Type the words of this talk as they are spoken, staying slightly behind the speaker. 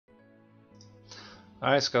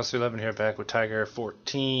Alright, Scalzs 11 here, back with Tiger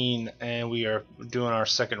 14, and we are doing our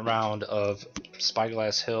second round of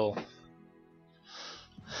Spyglass Hill.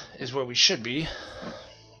 Is where we should be.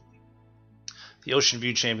 The Ocean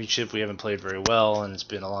View Championship we haven't played very well, and it's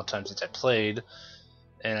been a long time since I played,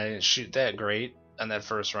 and I didn't shoot that great on that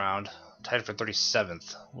first round. Tied for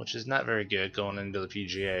 37th, which is not very good going into the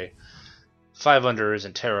PGA. 5 under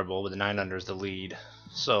isn't terrible, but the 9 under is the lead,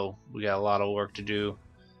 so we got a lot of work to do.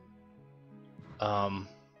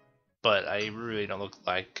 But I really don't look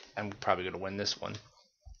like I'm probably going to win this one.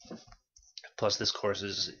 Plus, this course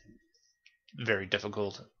is very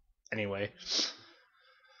difficult anyway.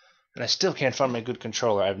 And I still can't find my good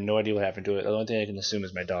controller. I have no idea what happened to it. The only thing I can assume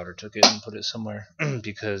is my daughter took it and put it somewhere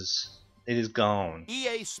because it is gone.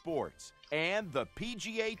 EA Sports and the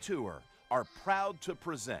PGA Tour are proud to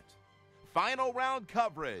present final round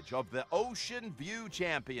coverage of the Ocean View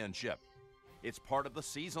Championship. It's part of the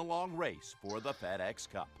season-long race for the FedEx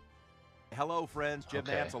Cup. Hello, friends. Jim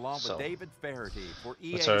Nance along with David Faherty for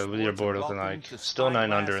EA what's our Sports. leaderboard looking like? Still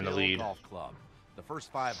 9 under in the lead. Golf Club. The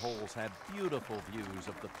first 5 holes have beautiful views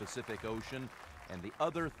of the Pacific Ocean, and the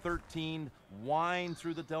other 13 wind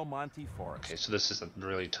through the Del Monte Forest. Okay, so this is a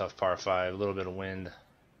really tough par 5. A little bit of wind.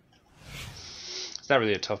 It's not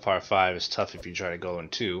really a tough par 5. It's tough if you try to go in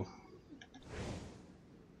 2.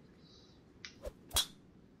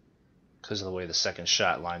 Because of the way the second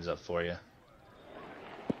shot lines up for you.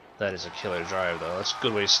 That is a killer drive, though. That's a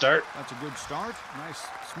good way to start. That's a good start. Nice,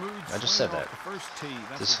 smooth. I just said that. The first tee.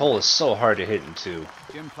 This hole is so hard to hit in 2.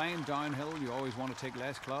 Jim, playing downhill, you always want to take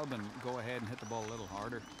less club and go ahead and hit the ball a little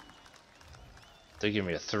harder. They give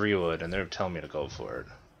me a 3-wood, and they're telling me to go for it.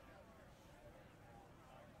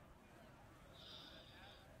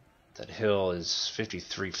 That hill is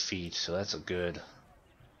 53 feet, so that's a good.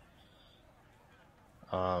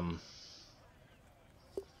 I'll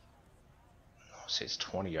say it's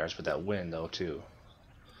 20 yards, but that wind though too.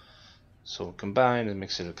 So combined, it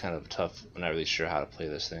makes it kind of tough. I'm not really sure how to play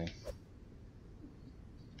this thing.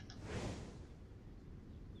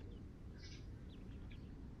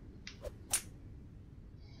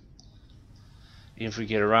 Even if we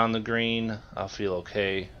get around the green, I'll feel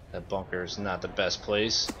okay. That bunker is not the best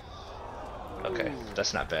place. Okay,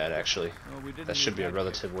 that's not bad actually. Well, that should be a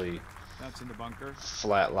relatively that's in the bunker.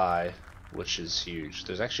 Flat lie, which is huge.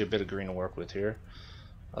 There's actually a bit of green to work with here.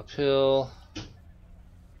 Uphill,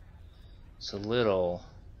 it's a little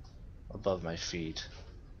above my feet,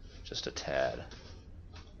 just a tad.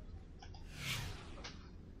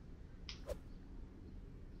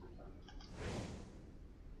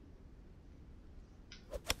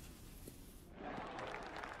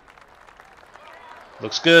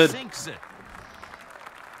 Looks good. Sinks it.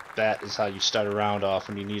 That is how you start a round off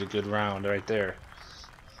when you need a good round right there.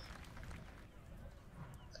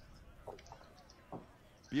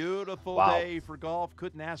 Beautiful day for golf.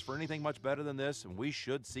 Couldn't ask for anything much better than this, and we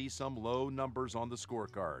should see some low numbers on the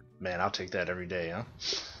scorecard. Man, I'll take that every day, huh?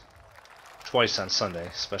 Twice on Sunday,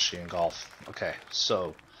 especially in golf. Okay,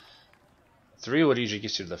 so 3-wood usually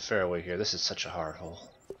gets you to the fairway here. This is such a hard hole.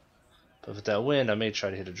 But with that wind, I may try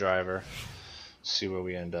to hit a driver. See where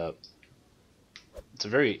we end up. It's a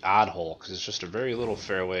very odd hole because it's just a very little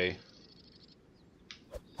fairway.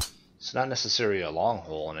 It's not necessarily a long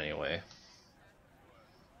hole in any way.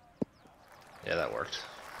 Yeah, that worked.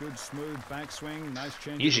 Good smooth backswing, nice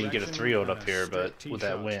change. Usually you get a 3-wood up here, but with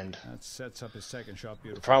that wind. That sets up his second shot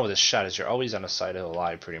beautifully. The problem with this shot is you're always on the side of the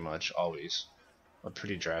lie, pretty much always. A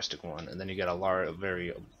pretty drastic one, and then you got a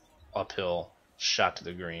very uphill shot to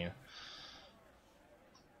the green,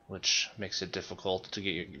 which makes it difficult to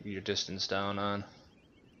get your distance down on.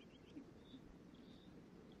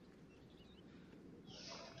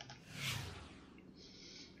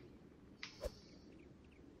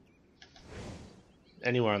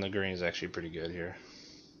 Anywhere on the green is actually pretty good here.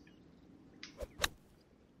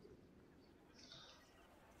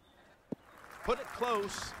 Put it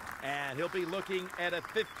close, and he'll be looking at a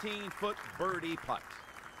 15-foot birdie putt.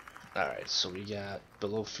 Alright, so we got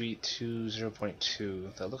below feet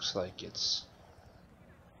 0.2. That looks like it's...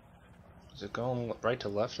 Is it going right to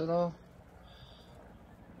left at all?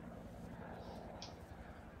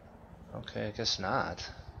 Okay, I guess not.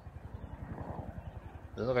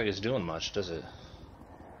 Doesn't look like it's doing much, does it?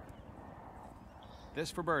 This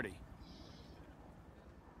for birdie.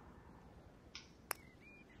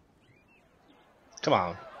 Come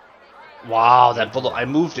on. Wow, that below... I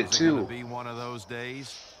moved it too. Is it gonna be one of those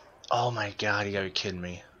days? Oh my god, you gotta be kidding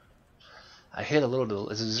me. I hit a little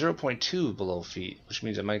bit, it's a 0.2 below feet, which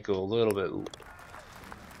means I might go a little bit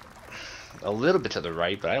to the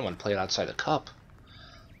right, but I don't want to play it outside the cup.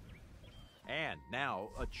 And Now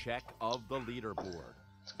a check of the leaderboard.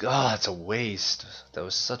 God, it's a waste. That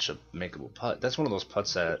was such a makeable putt. That's one of those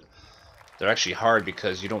putts that they're actually hard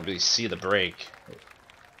because you don't really see the break.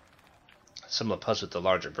 Some of the putts with the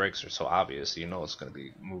larger breaks are so obvious, you know it's going to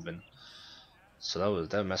be moving. So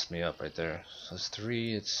that messed me up right there. So it's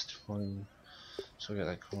 3, it's 20. So we got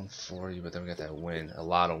like 140, but then we got that win, a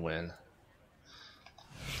lot of win.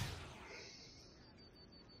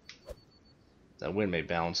 That wind may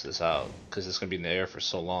balance this out because it's going to be in the air for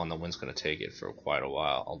so long. The wind's going to take it for quite a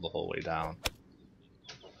while, all the whole way down.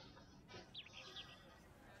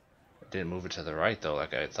 It didn't move it to the right though,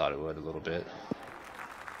 like I thought it would a little bit.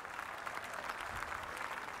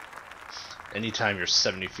 Anytime you're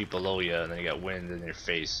 70 feet below you and then you got wind in your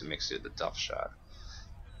face, it makes it a tough shot.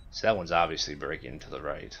 So that one's obviously breaking to the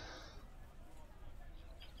right.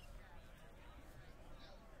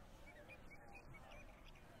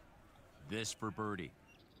 This for birdie.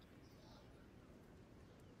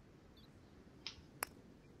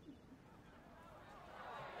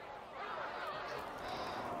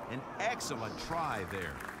 An excellent try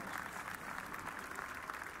there.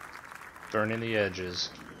 Burning the edges.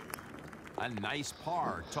 A nice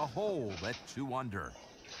par to hold at 2 under.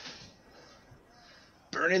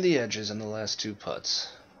 Burning the edges in the last 2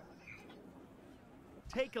 putts.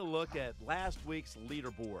 Take a look at last week's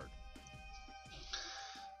leaderboard.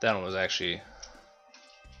 That one was actually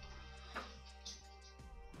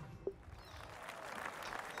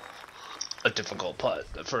a difficult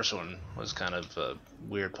putt. The first one was kind of a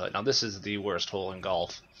weird putt. Now this is the worst hole in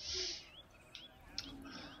golf.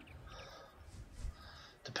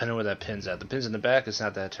 Depending where that pin's at. The pin's in the back, it's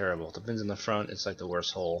not that terrible. The pin's in the front, it's like the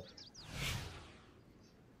worst hole.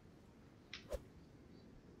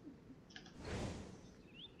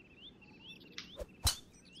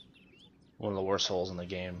 One of the worst holes in the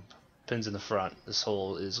game. Pins in the front. This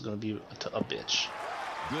hole is going to be a bitch.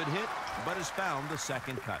 Good hit, but has found the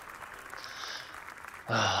second cut.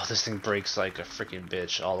 Oh, this thing breaks like a freaking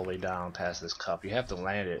bitch all the way down past this cup. You have to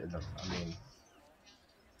land it. I mean,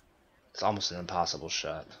 it's almost an impossible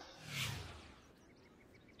shot.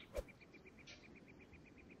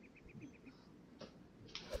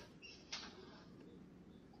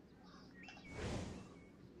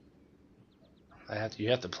 You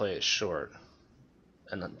have to play it short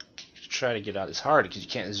and then try to get out. It's hard because you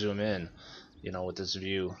can't zoom in, you know, with this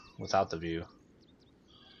view, without the view.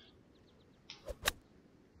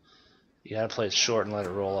 You gotta play it short and let it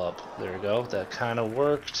roll up. There we go. That kind of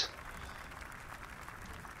worked.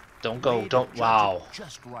 Don't go. Don't. Wow.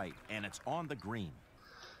 Just right, and it's on the green.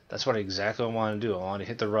 That's what exactly I want to do. I want to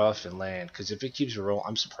hit the rough and land, because if it keeps rolling,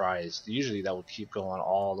 I'm surprised. Usually that would keep going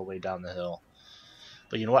all the way down the hill.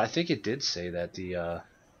 But you know what? I think it did say that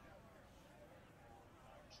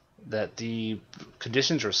the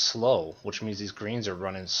conditions are slow, which means these greens are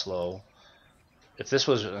running slow. If this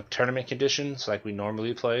was a tournament conditions like we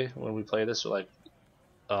normally play when we play this, like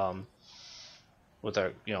with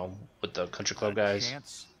our, you know, with the country club guys,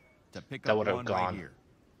 that would have gone. Right,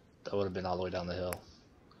 that would have been all the way down the hill.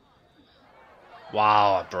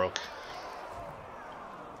 Wow, I broke.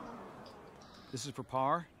 This is for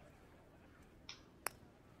par.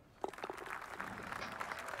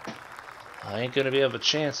 I ain't gonna be able a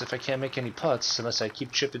chance if I can't make any putts unless I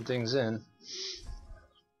keep chipping things in.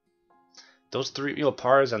 Those three, you know,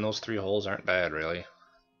 pars on those 3 holes aren't bad, really.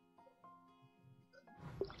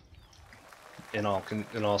 In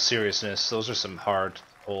all seriousness, those are some hard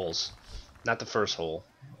holes. Not the first hole,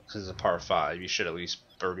 because it's a par 5. You should at least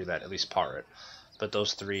birdie that, at least par it. But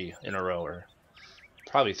those 3 in a row are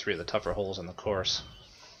probably 3 of the tougher holes on the course.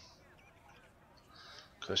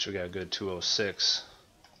 Of course, we got a good 206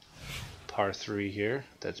 par 3 here.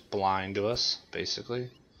 That's blind to us,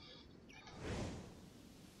 basically.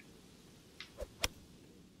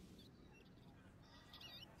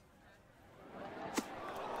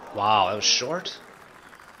 Wow, that was short.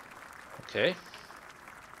 Okay.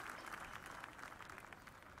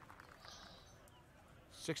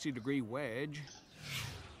 60-degree wedge.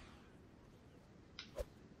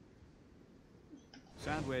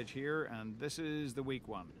 Sand wedge here, and this is the weak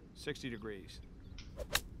one. 60 degrees.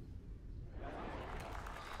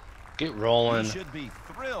 Get rolling. You should be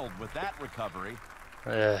thrilled with that recovery.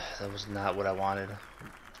 That was not what I wanted.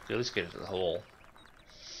 At least get it to the hole.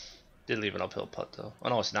 Did leave an uphill putt though. Oh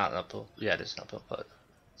no, it's not an uphill. Yeah, it is an uphill putt.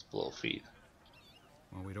 It's below feet.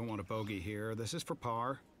 Well, we don't want a bogey here. This is for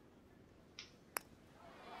par.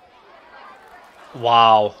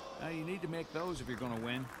 Wow. You need to make those if you're going to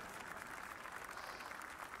win.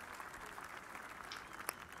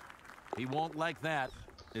 He won't like that.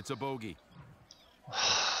 It's a bogey.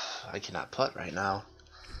 I cannot putt right now.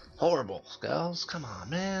 Horrible, Scalzs. Come on,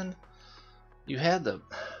 man. You had the...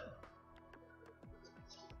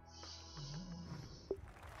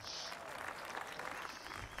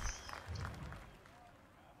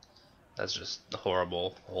 That's just a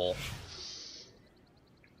horrible hole.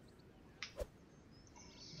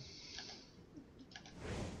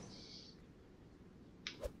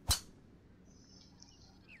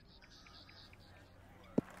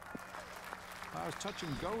 I was touch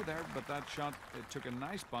and go there, but that shot, it took a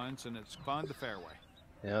nice bounce and it's found the fairway.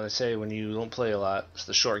 You know, they say when you don't play a lot, it's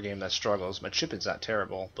the short game that struggles. My chipping's not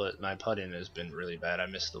terrible, but my putting has been really bad. I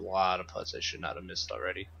missed a lot of putts I should not have missed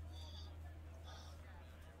already.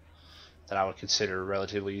 That I would consider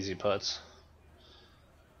relatively easy putts.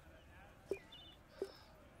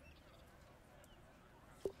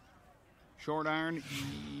 Short iron,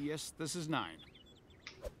 yes, this is 9.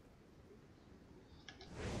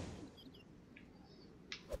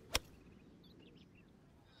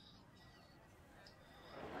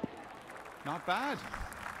 Not bad.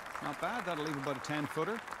 Not bad. That'll leave about a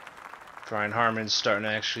 10-footer. Brian Harmon's starting to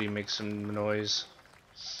actually make some noise.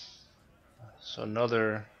 So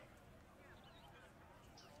another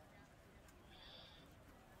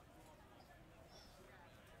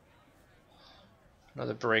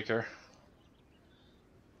breaker.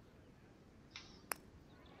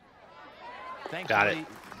 Thankfully, Got it.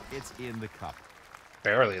 It's in the cup.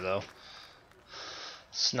 Barely though.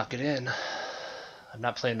 Snuck it in. I'm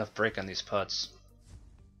not playing enough break on these putts.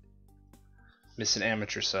 Missing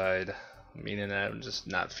amateur side, meaning that I'm just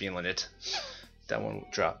not feeling it. That one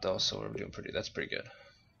dropped though, so we're doing pretty. That's pretty good.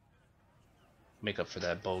 Make up for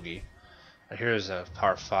that bogey. Now here's a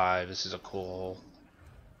par 5. This is a cool hole.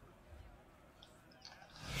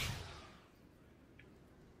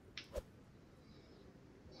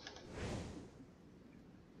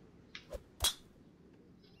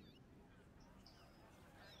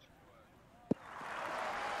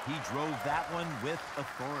 He drove that one with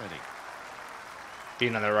authority.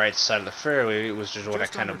 Being on the right side of the fairway, it was just what I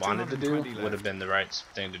Just kind of under wanted to do. 220 Would have left. been the right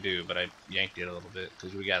thing to do, but I yanked it a little bit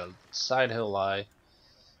because we got a side hill lie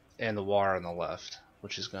and the water on the left,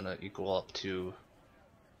 which is going to equal up to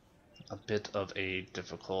a bit of a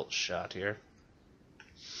difficult shot here.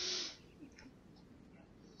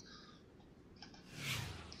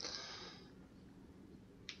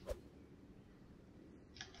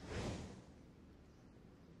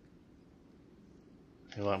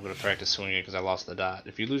 You know what, I'm going to practice swinging because I lost the dot.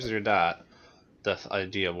 If you lose your dot, the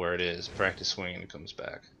idea of where it is, practice swinging and it comes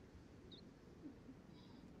back.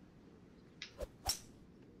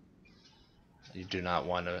 You do not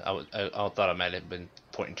want to. I thought I might have been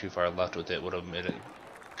pointing too far left with it. Would have made it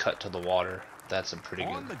cut to the water. That's a pretty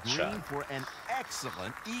On the good green shot. for an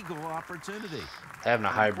excellent eagle opportunity. Having a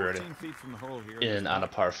hybrid 14 feet from the hole here. in on a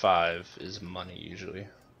par 5 is money usually.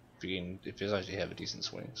 If you actually have a decent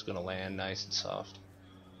swing, it's going to land nice and soft.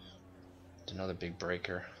 Another big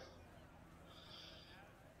breaker.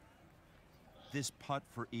 This putt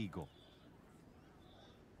for eagle.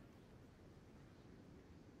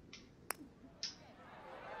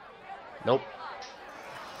 Nope.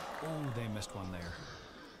 Oh, they missed one there.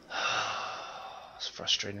 It's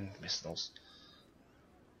frustrating. Missing those.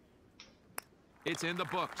 It's in the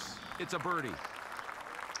books. It's a birdie.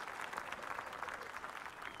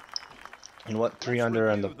 You know what? 3 Let's under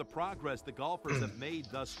on review the progress the golfers have made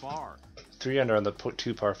thus far. 3 under on the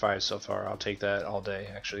 2 par 5 so far. I'll take that all day.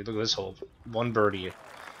 Actually, look at this hole. 1 birdie,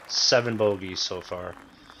 7 bogeys so far.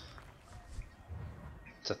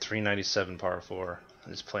 It's a 397 par 4.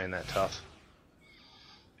 And it's playing that tough.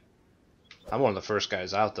 I'm one of the first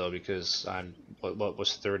guys out though because I'm what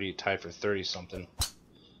was 30, tied for 30 something.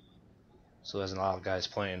 So there's not a lot of guys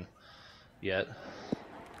playing yet.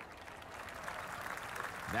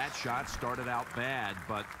 That shot started out bad,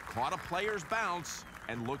 but caught a player's bounce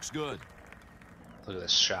and looks good. Look at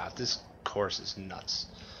this shot. This course is nuts.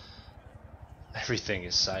 Everything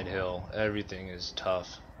is side hill. Everything is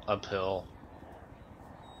tough. Uphill.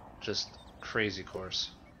 Just crazy course.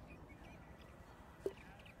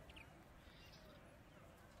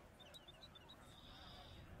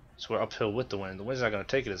 So we're uphill with the wind. The wind's not going to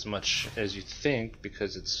take it as much as you think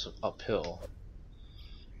because it's uphill.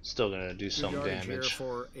 Still going to do some Yardage here damage.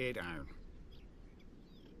 for 8 iron.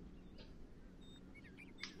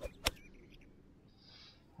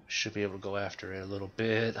 Should be able to go after it a little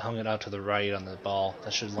bit. Hung it out to the right on the ball.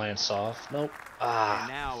 That should land soft. Nope. And Ah,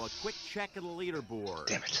 now a quick check of the leaderboard.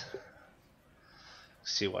 damn it.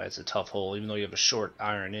 See why it's a tough hole. Even though you have a short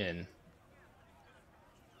iron in,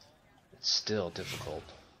 it's still difficult.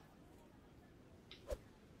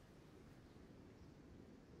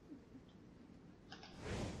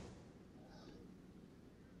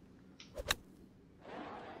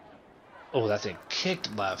 Oh, that thing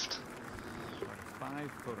kicked left.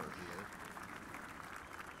 5-footer here.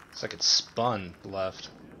 It's like it spun left.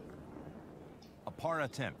 A par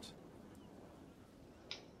attempt.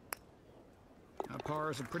 A par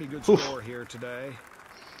is a pretty good Oof. score here today.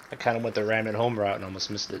 I kind of went the ram it home route and almost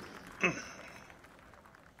missed it.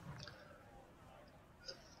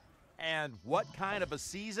 And what kind of a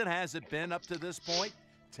season has it been up to this point?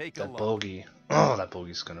 Take a That look. bogey. Oh, that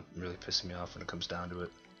bogey's gonna really piss me off when it comes down to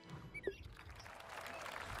it.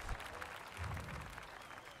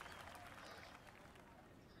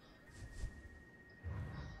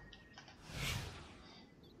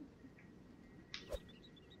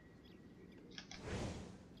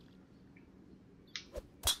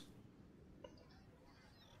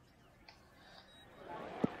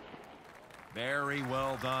 Very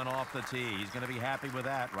well done off the tee. He's going to be happy with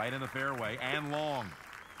that. Right in the fairway and long.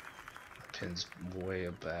 Pin's way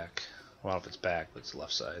back. Well, if it's back, but it's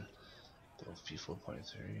left side. P4.3.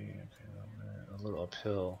 Okay, a little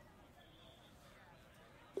uphill.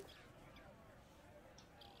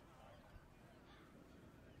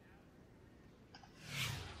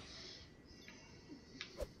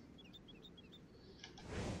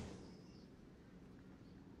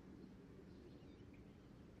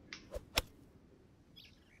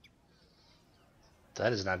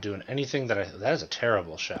 That is not doing anything that that is a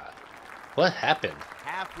terrible shot. What happened?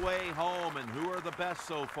 Halfway home, and who are the best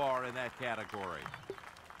so far in that category?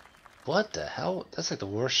 What the hell? That's like the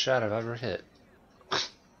worst shot I've ever hit. I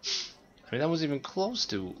mean, that wasn't even close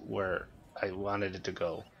to where I wanted it to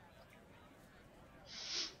go.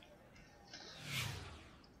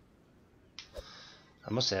 I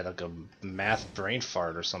must have had like a math brain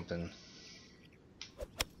fart or something.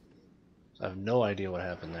 I have no idea what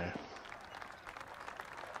happened there.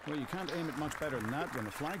 Well, you can't aim it much better than that when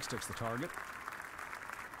the flag sticks the target.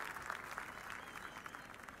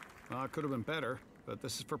 Well, it could have been better, but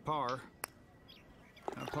this is for par.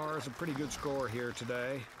 Now, par is a pretty good score here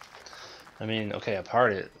today. I mean, okay, a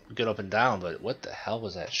part it, good up and down, but what the hell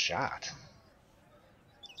was that shot?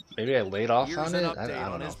 Maybe I laid off Here's on an it? I update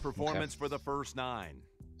don't on know. his performance Okay. for the first 9.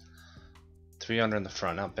 3 under in the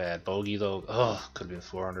front, not bad. Bogey though, oh, could have been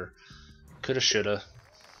 4 under. Coulda, shoulda.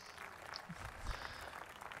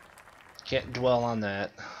 Can't dwell on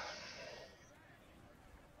that.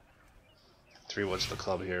 3 woods the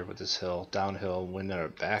club here with this hill. Downhill, wind at our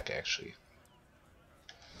back actually.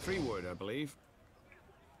 3 wood, I believe.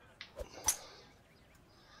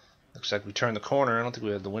 Looks like we turned the corner. I don't think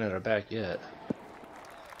we have the wind at our back yet.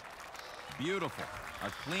 Beautiful. A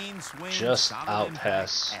clean swing, Just solid out impact,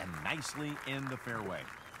 past. and nicely in the fairway.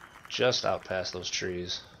 Just out past those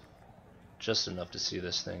trees. Just enough to see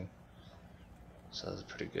this thing. So that's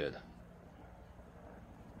pretty good.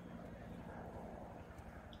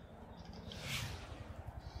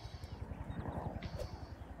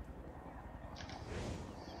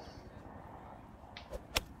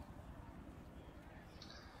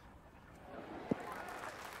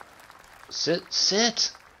 Sit,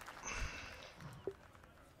 sit!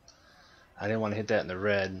 I didn't want to hit that in the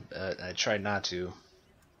red. I tried not to.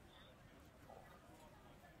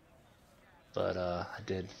 But I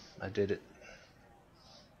did. I did it.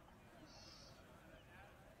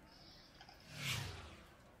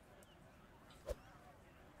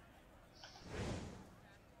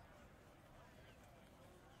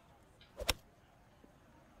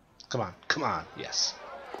 Come on, come on, yes.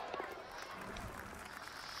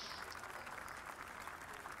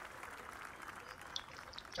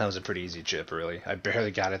 That was a pretty easy chip, really. I barely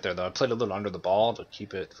got it there, though. I played a little under the ball to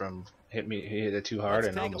keep it from hit it too hard,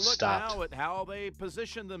 and almost stopped. Let's take a look now at how they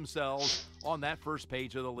positioned themselves on that first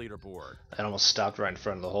page of the leaderboard. I almost stopped right in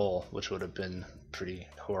front of the hole, which would have been pretty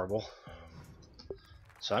horrible.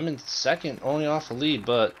 So I'm in second, only off the lead,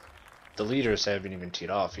 but the leaders haven't even teed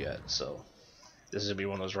off yet. So this is gonna be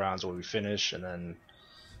one of those rounds where we finish, and then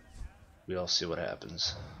we'll see what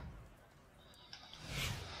happens.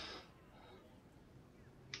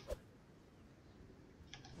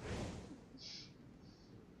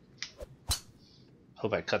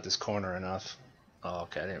 Hope I cut this corner enough. Oh,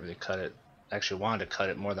 okay, I didn't really cut it. I actually wanted to cut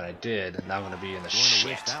it more than I did, and now I'm going to be in the Going to shit.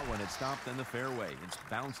 wish that one had stopped in the fairway. It's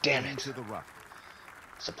bounced Damn it. into the rough.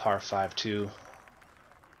 It's a par 5 too.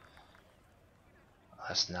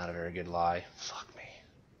 That's not a very good lie. Fuck me.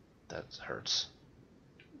 That hurts.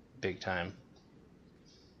 Big time.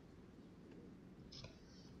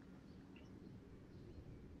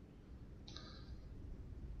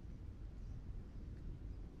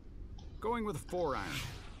 Going with a 4-iron.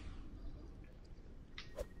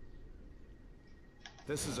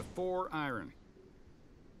 This is a 4-iron.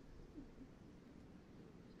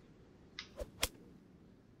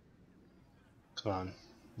 Come on.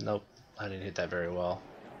 Nope. I didn't hit that very well.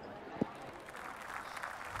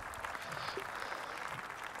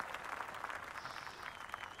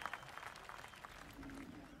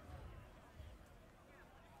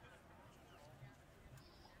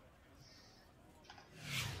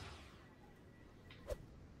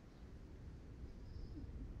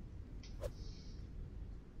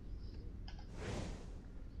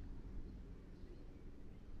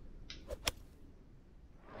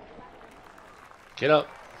 Get up.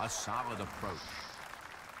 A solid approach.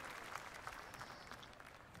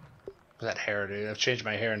 That hair, dude. I've changed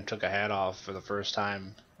my hair and took a hat off for the first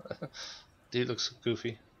time. Dude looks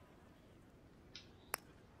goofy.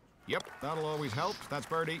 Yep, that'll always help. That's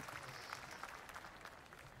birdie.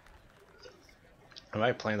 I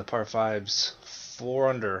might play in the par 5s 4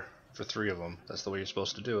 under for 3 of them. That's the way you're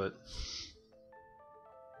supposed to do it.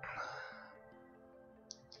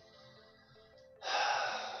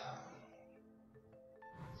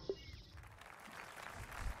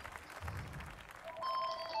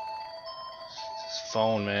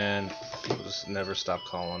 Phone, man. People just never stop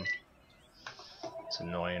calling. It's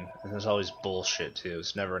annoying. And there's always bullshit too.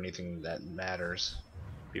 It's never anything that matters.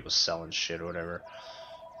 People selling shit or whatever.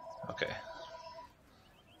 Okay.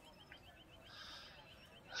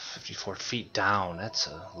 54 feet down. That's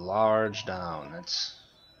a large down. That's...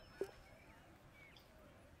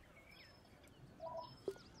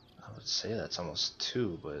 I would say that's almost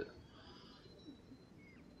 2, but...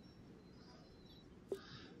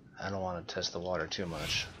 I don't want to test the water too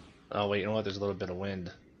much. Oh wait, you know what? There's a little bit of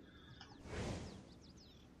wind.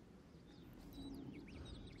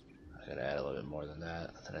 I gotta add a little bit more than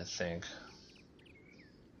that, I think.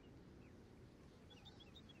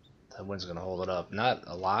 That wind's gonna hold it up. Not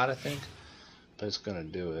a lot, I think, but it's gonna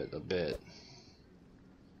do it a bit.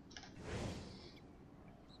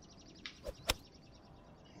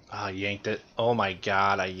 Ah, I yanked it. Oh my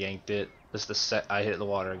god, I yanked it. This is the set. I hit the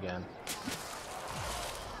water again.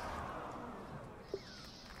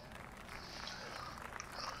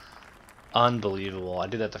 Unbelievable. I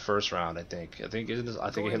did that the first round, I think. I think I hit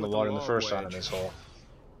the water in the first round in this hole.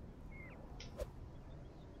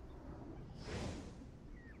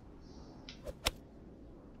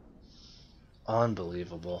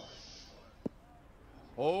 Unbelievable.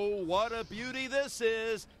 Oh, what a beauty this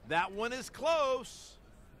is. That one is close.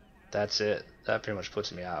 That's it. That pretty much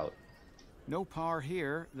puts me out. No par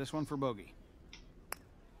here. This one for bogey.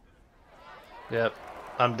 Yep.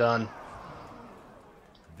 I'm done.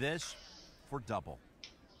 This for double.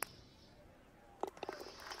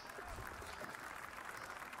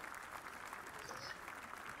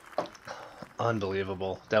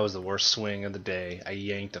 Unbelievable. That was the worst swing of the day. I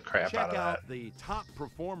yanked the crap out of that. Check out the top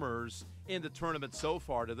performers in the tournament so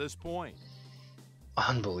far to this point.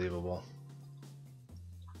 Unbelievable.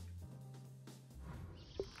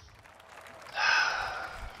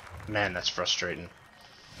 Man, that's frustrating.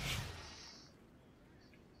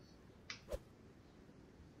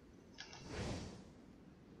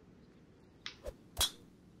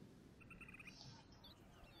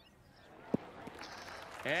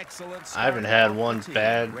 Excellent. I haven't had one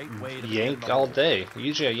bad yank all day.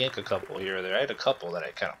 Usually I yank a couple here or there. I had a couple that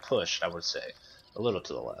I kind of pushed, I would say. A little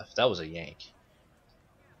to the left. That was a yank.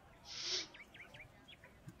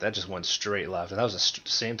 That just went straight left. And that was the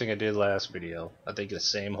same thing I did last video. I think the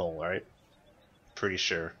same hole, right? Pretty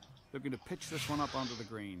sure. Looking to pitch this one up onto the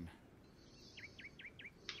green.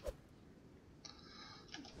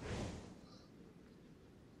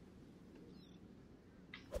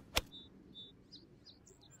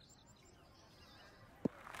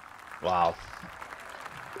 Wow.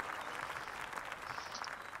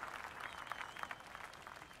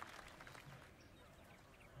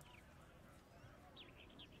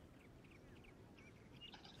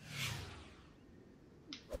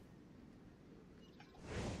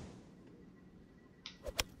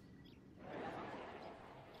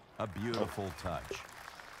 A beautiful touch.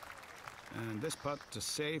 And this putt to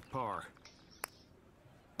save par.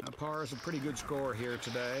 Now par is a pretty good score here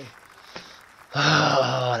today.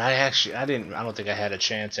 And I don't think I had a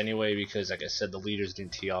chance anyway because, like I said, the leaders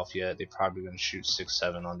didn't tee off yet. They're probably going to shoot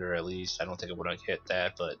 6-7 under at least. I don't think I would have hit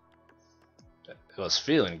that, but it was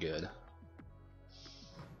feeling good.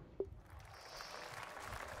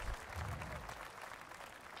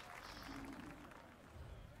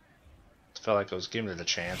 Felt like I was giving it a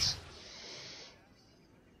chance.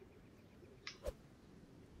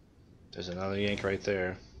 There's another yank right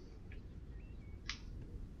there.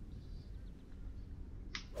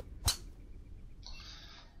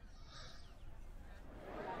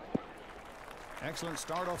 Excellent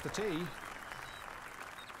start off the tee.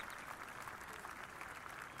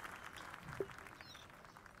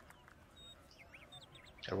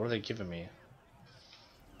 Or what are they giving me?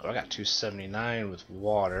 Oh, I got 279 with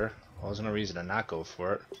water. Well, there's no reason to not go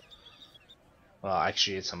for it. Well,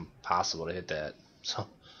 actually, it's impossible to hit that. So,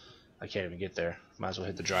 I can't even get there. Might as well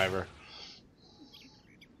hit the driver.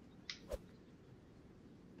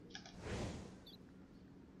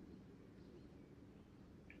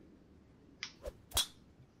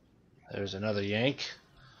 There's another yank.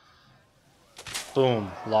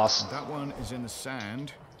 Boom, lost. That one is in the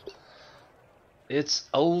sand. It's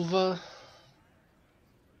over.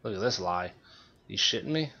 Look at this lie. You shitting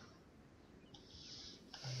me?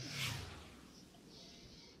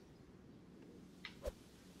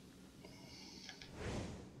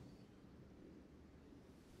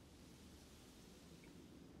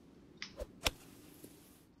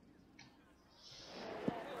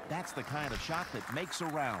 That's the kind of shot that makes a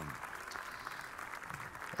round.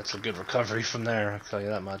 That's a good recovery from there, I'll tell you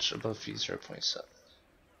that much. Above feet 0.7.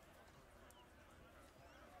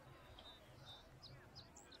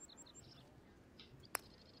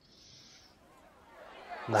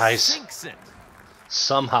 Nice. Sinks it.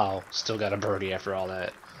 Somehow still got a birdie after all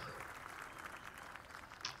that.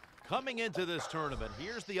 Coming into this tournament,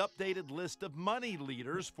 here's the updated list of money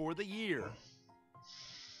leaders for the year.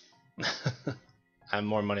 I have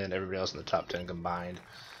more money than everybody else in the top 10 combined,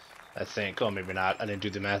 I think. Oh, maybe not. I didn't do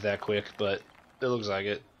the math that quick, but it looks like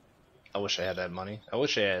it. I wish I had that money. I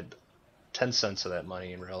wish I had 10 cents of that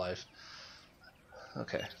money in real life.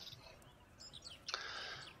 Okay.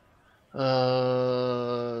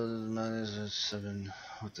 Minus 7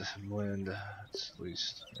 with the wind. That's at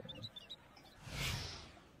least.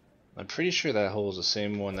 I'm pretty sure that hole is the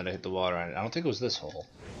same one that I hit the water on. I don't think it was this hole.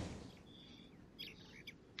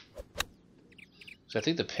 So I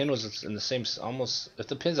think the pin was in the same, almost. If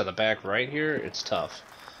the pin's on the back right here, it's tough.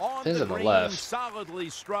 Pin's on the left. Solidly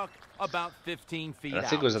struck about 15 feet And I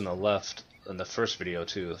think it was in the left in the first video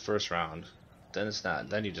too, the first round. Then it's not.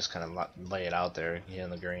 Then you just kind of lay it out there and get in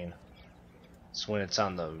the green. So when it's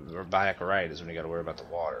on the back right is when you got to worry about the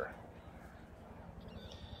water.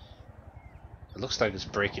 It looks like it's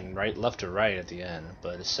breaking right, left to right at the end,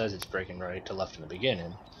 but it says it's breaking right to left in the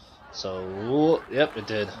beginning. So, yep, it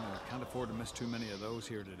did. Can't afford to miss too many of those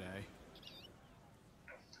here today.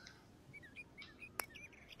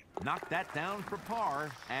 Knocked that down for par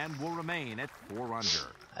and will remain at 4 under.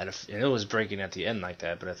 And it was breaking at the end like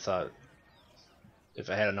that, but I thought if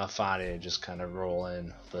I had enough on it, it'd just kind of roll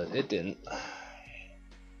in, but it didn't.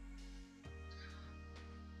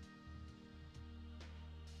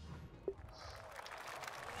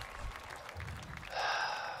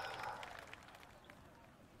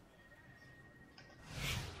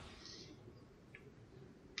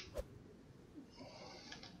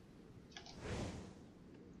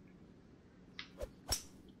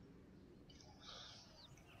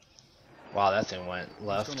 Wow, that thing went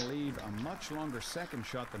left. He's going to leave a much longer second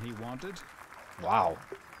shot than he wanted. Wow.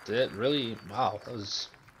 Did it really? Wow, that was...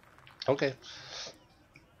 Okay.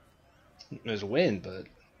 There's wind, but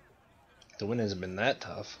the wind hasn't been that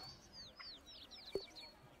tough.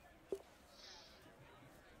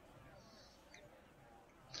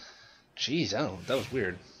 Jeez, I don't... That was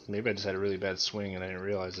weird. Maybe I just had a really bad swing and I didn't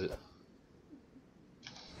realize it.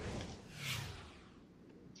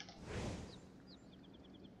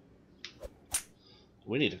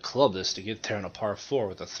 We need to club this to get there on a par 4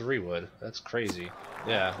 with a 3-wood. That's crazy.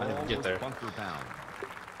 Yeah, I didn't even get there. Bunker bound.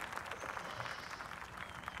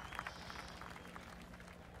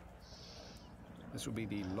 This would be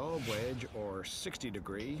the lob wedge or 60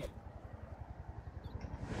 degree.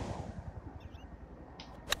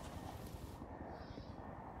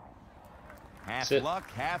 Half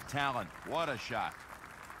luck, half talent. What a shot.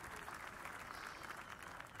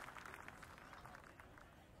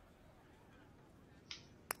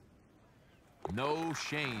 No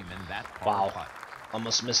shame in that par putt.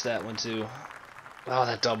 Almost missed that one too. Oh,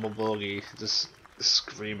 that double bogey just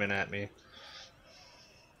screaming at me.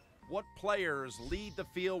 What players lead the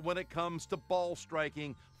field when it comes to ball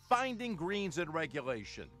striking, finding greens in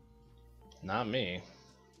regulation? Not me.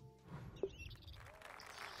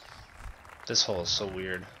 This hole is so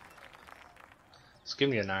weird. Let's give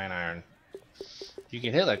me a 9-iron. You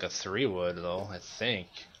can hit like a 3-wood though, I think,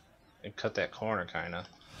 and cut that corner kinda.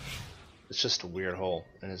 It's just a weird hole,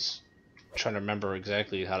 and it's trying to remember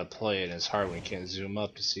exactly how to play it, and it's hard when you can't zoom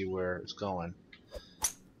up to see where it's going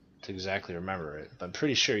to exactly remember it. But I'm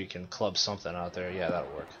pretty sure you can club something out there. Yeah,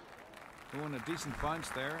 that'll work. Doing a decent bounce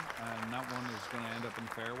there, and that one is going to end up in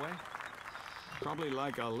fairway. Probably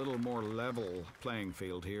like a little more level playing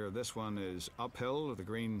field here. This one is uphill with the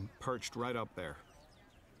green perched right up there.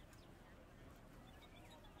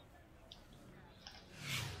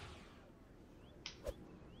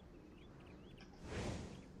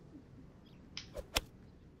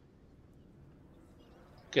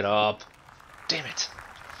 Get up. Damn it.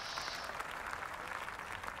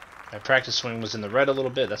 My practice swing was in the red a little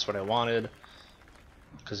bit. That's what I wanted.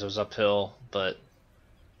 Because it was uphill. But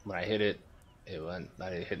when I hit it, I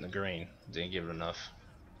hit in the green. Didn't give it enough.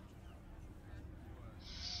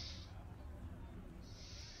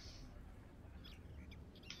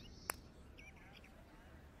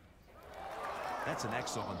 That's an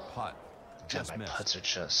excellent putt. God, my Missed. putts are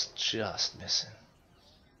just missing.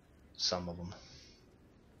 Some of them.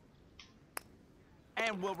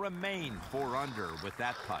 And will remain 4 under with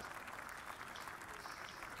that putt.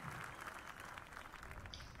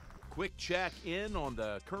 Quick check in on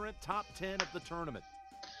the current top 10 of the tournament.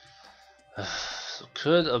 So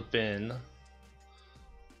could have been,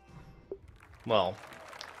 well,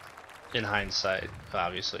 in hindsight,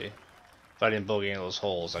 obviously, if I didn't bogey any of those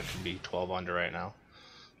holes, I could be 12 under right now.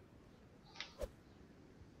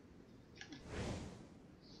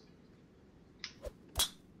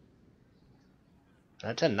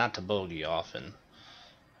 I tend not to bogey often.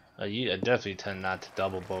 I definitely tend not to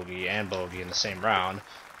double bogey and bogey in the same round.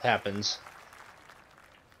 It happens.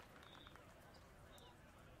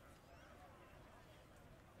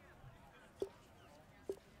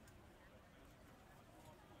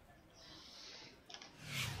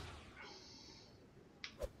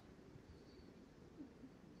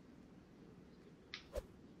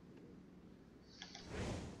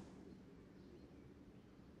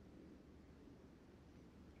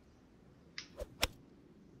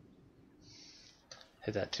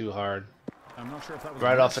 Hit that too hard. I'm not sure if that was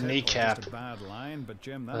Right a off a miss hit or kneecap. just a bad line, but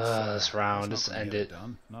Jim, that's This round, that's let's not gonna end get it.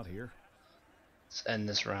 done. Not here. Let's end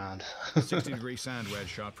this round. 60-degree sand wedge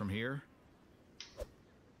shot from here.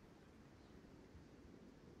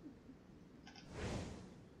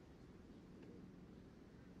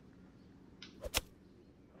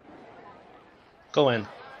 Go in.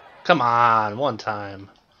 Come on, one time.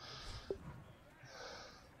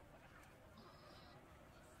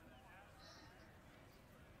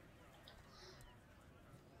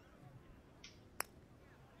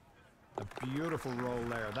 A beautiful roll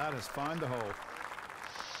there. That has found the hole.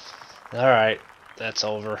 Alright, that's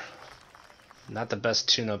over. Not the best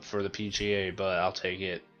tune-up for the PGA, but I'll take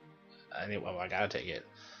it. Well, I gotta take it.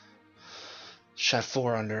 Shot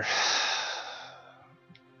 4 under.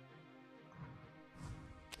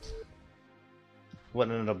 What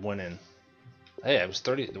ended up winning? Hey, I was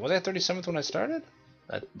 30. Was I 37th when I started?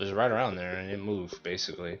 That was right around there, and it moved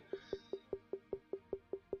basically.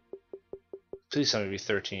 Please tell me to be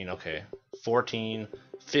 13. Okay, 14,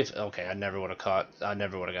 5. Okay, I never would have caught. I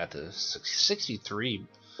never would have got to 63.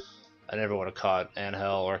 I never would have caught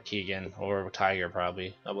Angel or Keegan or Tiger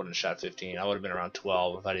probably. I wouldn't have shot 15. I would have been around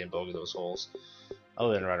 12 if I didn't bogey those holes. I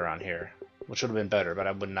would have been right around here, which would have been better, but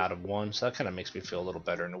I would not have won. So that kind of makes me feel a little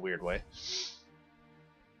better in a weird way.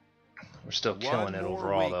 We're still killing it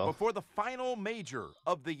overall, though. Before the final major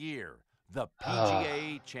of the year, the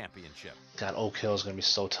PGA Championship. God, Oak Hill is going to be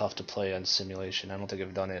so tough to play on simulation. I don't think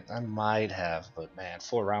I've done it. I might have, but man,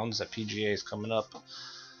 4 rounds at PGA is coming up.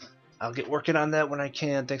 I'll get working on that when I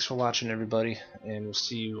can. Thanks for watching, everybody, and we'll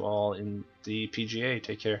see you all in the PGA.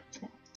 Take care.